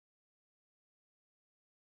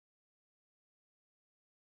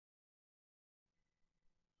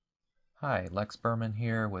Hi, Lex Berman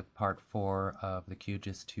here with part 4 of the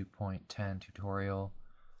QGIS 2.10 tutorial.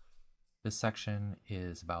 This section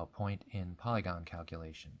is about point in polygon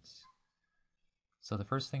calculations. So the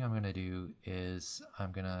first thing I'm going to do is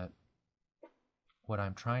what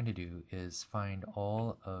I'm trying to do is find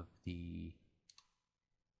all of the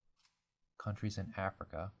countries in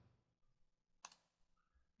Africa,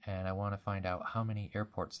 and I want to find out how many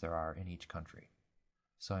airports there are in each country.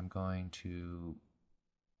 So I'm going to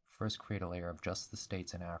first create a layer of just the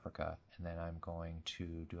states in Africa, and then I'm going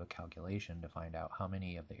to do a calculation to find out how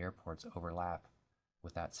many of the airports overlap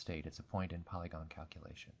with that state. It's a point in polygon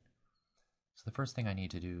calculation. So the first thing I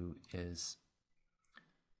need to do is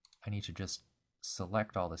I need to just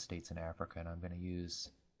select all the states in Africa, and I'm going to use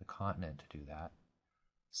the continent to do that.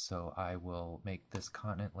 So I will make this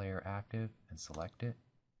continent layer active and select it.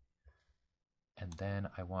 And then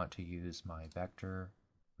I want to use my vector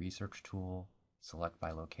research tool, select by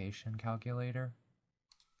location calculator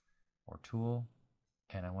or tool,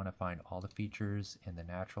 and I want to find all the features in the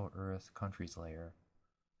natural earth countries layer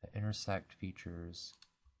that intersect features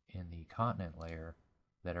in the continent layer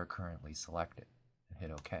that are currently selected, and hit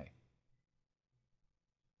OK.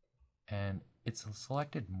 And it's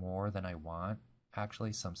selected more than I want.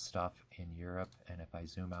 Actually, some stuff in Europe, and if I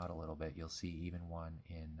zoom out a little bit, you'll see even one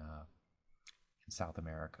in South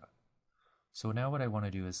America. So now what I want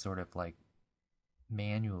to do is sort of like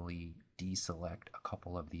manually deselect a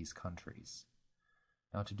couple of these countries.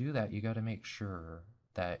 Now to do that, you got to make sure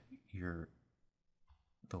that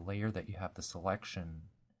the layer that you have the selection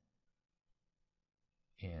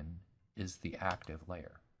in is the active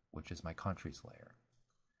layer, which is my countries layer.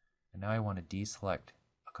 And now I want to deselect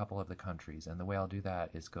a couple of the countries, and the way I'll do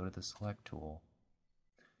that is go to the select tool,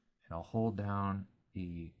 and I'll hold down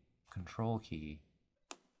the control key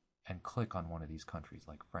and click on one of these countries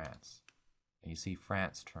like France. And you see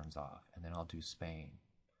France turns off, and then I'll do Spain.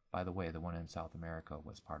 By the way, the one in South America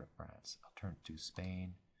was part of France. I'll turn to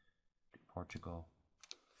Spain, to Portugal,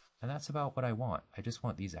 and that's about what I want. I just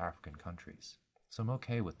want these African countries. So I'm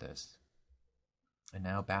okay with this. And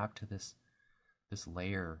now back to this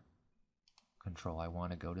layer control. I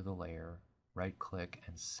want to go to the layer, right click,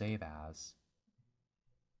 and save as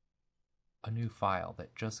a new file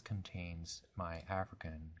that just contains my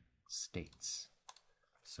African states.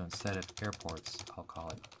 So instead of airports, I'll call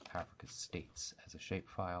it Africa States as a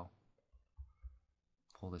shapefile.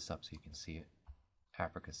 Pull this up so you can see it.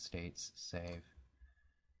 Africa States, save.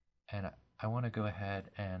 And I want to go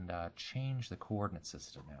ahead and change the coordinate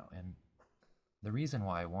system now. And the reason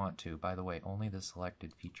why I want to, by the way, only the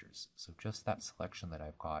selected features. So just that selection that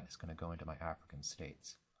I've got is going to go into my African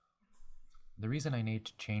states. The reason I need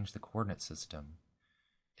to change the coordinate system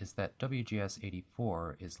is that WGS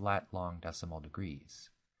 84 is lat long decimal degrees,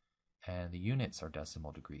 and the units are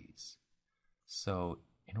decimal degrees. So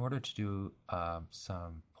in order to do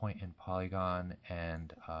some point in polygon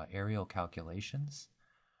and aerial calculations,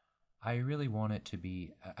 I really want it to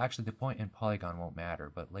be, actually the point in polygon won't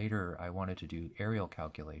matter, but later I wanted to do aerial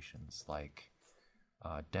calculations like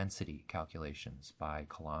density calculations by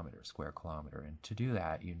kilometer, square kilometer. And to do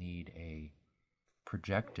that, you need a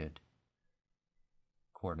projected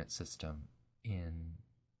coordinate system in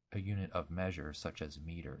a unit of measure such as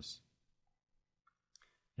meters.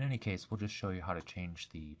 In any case, we'll just show you how to change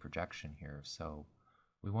the projection here. So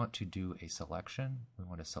we want to do a selection. We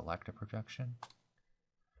want to select a projection.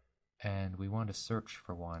 And we want to search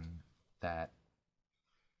for one that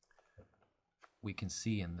we can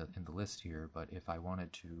see in the list here, but if I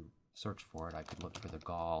wanted to search for it, I could look for the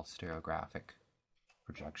Gall stereographic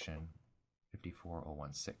projection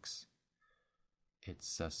 54016.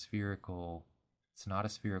 It's a spherical, it's not a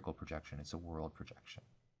spherical projection, it's a world projection.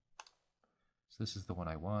 So this is the one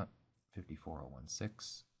I want,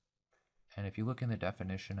 54016. And if you look in the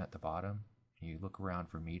definition at the bottom, and you look around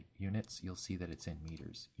for units, you'll see that it's in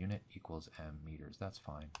meters. Unit equals m meters, that's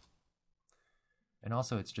fine. And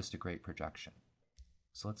also it's just a great projection.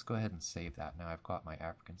 So let's go ahead and save that. Now I've got my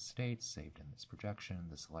African states saved in this projection,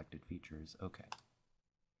 the selected features, okay.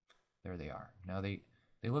 There they are. Now they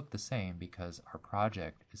look the same because our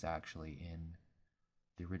project is actually in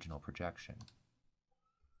the original projection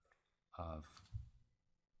of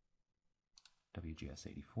WGS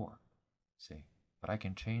 84. See? But I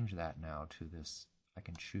can change that now to this. I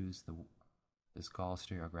can choose this Gall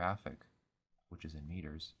stereographic, which is in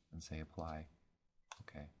meters, and say apply.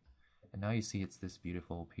 Okay. And now you see it's this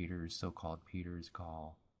beautiful so-called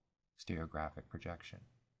Peters-Gall stereographic projection.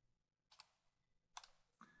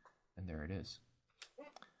 And there it is.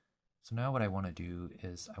 So now what I want to do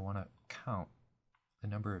is I want to count the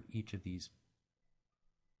number of each of these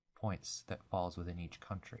points that falls within each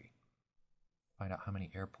country. find out how many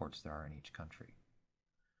airports there are in each country.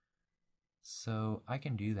 So I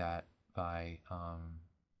can do that by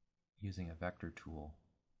using a vector tool,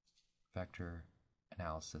 vector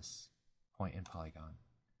analysis, point in Polygon.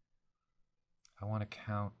 I want to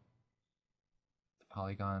count the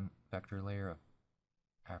polygon vector layer of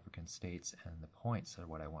African states, and the points are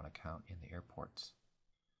what I want to count in the airports.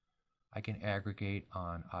 I can aggregate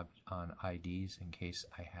on IDs in case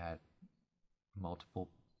I had multiple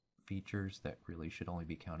features that really should only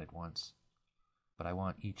be counted once, but I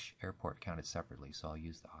want each airport counted separately, so I'll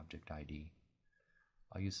use the object ID.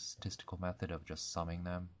 I'll use a statistical method of just summing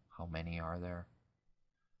them, how many are there,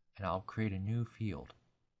 and I'll create a new field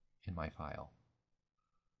in my file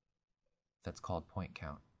that's called point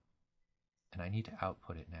count, and I need to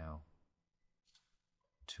output it now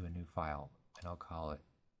to a new file, and I'll call it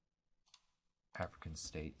African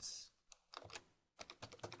States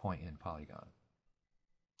point in Polygon.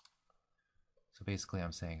 So basically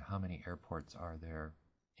I'm saying how many airports are there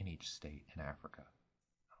in each state in Africa.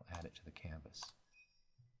 I'll add it to the canvas.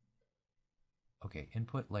 Okay,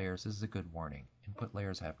 input layers, this is a good warning. Input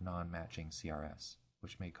layers have non-matching CRS,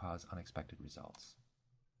 which may cause unexpected results.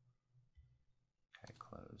 Okay,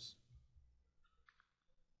 close.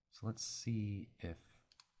 So let's see if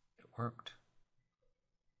it worked.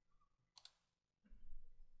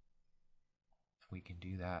 We can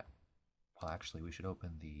do that. Well, actually, we should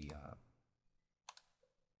open the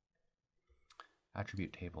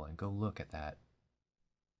attribute table and go look at that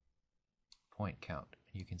point count.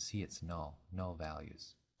 You can see it's null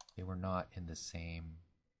values. They were not in the same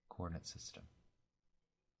coordinate system.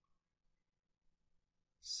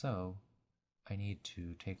 So I need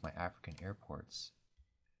to take my African airports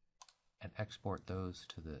and export those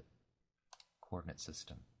to the coordinate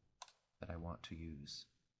system that I want to use.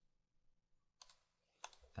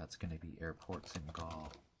 That's going to be airports in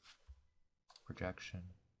Gaul. Projection.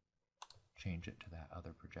 Change it to that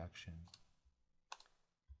other projection.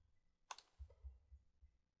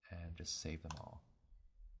 And just save them all.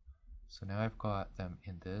 So now I've got them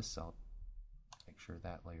in this. I'll make sure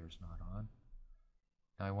that layer's not on.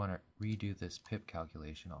 Now I want to redo this pip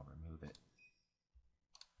calculation. I'll remove it.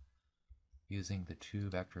 Using the two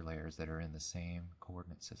vector layers that are in the same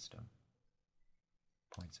coordinate system.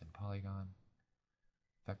 Points in Polygon.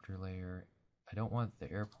 Vector layer. I don't want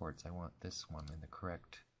the airports, I want this one in the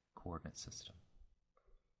correct coordinate system.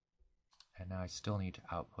 And now I still need to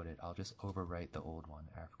output it. I'll just overwrite the old one,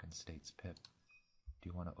 African States pip. Do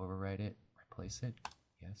you want to overwrite it? Replace it?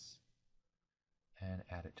 Yes. And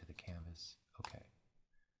add it to the canvas. Okay.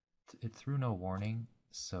 It threw no warning,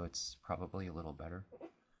 so it's probably a little better.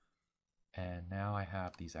 And now I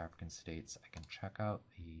have these African states. I can check out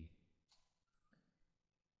the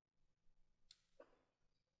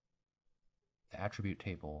attribute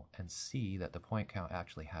table and see that the point count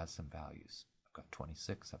actually has some values. I've got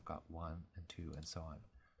 26, I've got 1 and 2 and so on.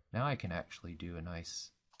 Now I can actually do a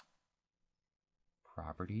nice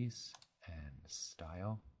properties and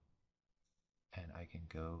style, and I can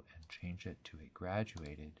go and change it to a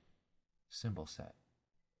graduated symbol set.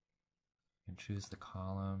 And choose the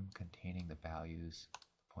column containing the values,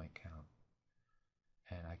 the point count.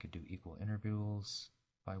 And I could do equal intervals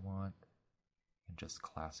if I want, and just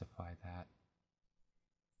classify that.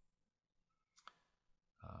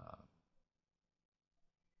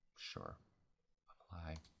 Sure.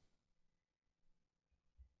 Apply.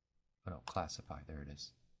 Oh no, classify, there it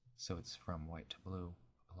is. So it's from white to blue,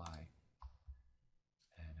 apply.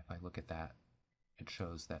 And if I look at that, it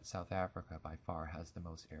shows that South Africa by far has the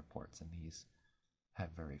most airports, and these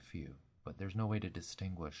have very few. But there's no way to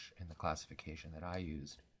distinguish in the classification that I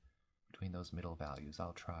used between those middle values.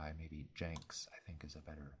 I'll try maybe Jenks, I think is a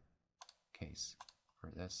better case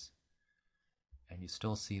for this. And you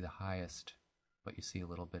still see the highest, but you see a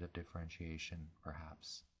little bit of differentiation,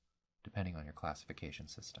 perhaps, depending on your classification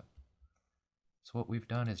system. So what we've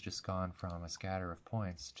done is just gone from a scatter of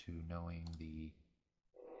points to knowing the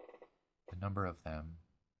number of them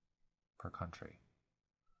per country,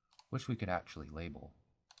 which we could actually label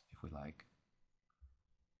if we like.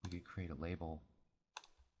 We could create a label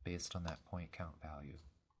based on that point count value.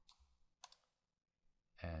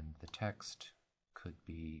 And the text could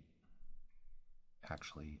be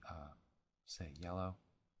actually, say, yellow,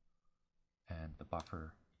 and the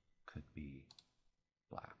buffer could be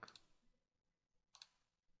black.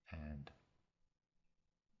 And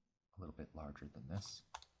a little bit larger than this.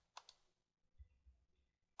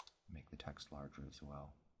 Make the text larger as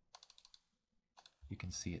well. You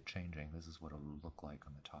can see it changing. This is what it'll look like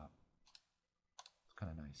on the top. It's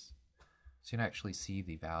kind of nice. So you can actually see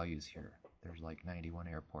the values here. There's like 91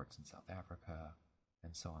 airports in South Africa,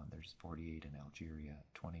 and so on. There's 48 in Algeria,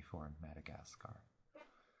 24 in Madagascar.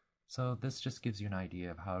 So this just gives you an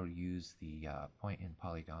idea of how to use the point in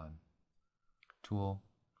Polygon tool,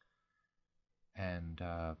 and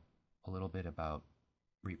a little bit about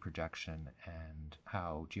reprojection and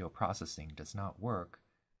how geoprocessing does not work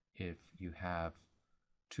if you have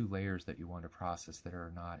two layers that you want to process that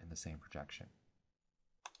are not in the same projection.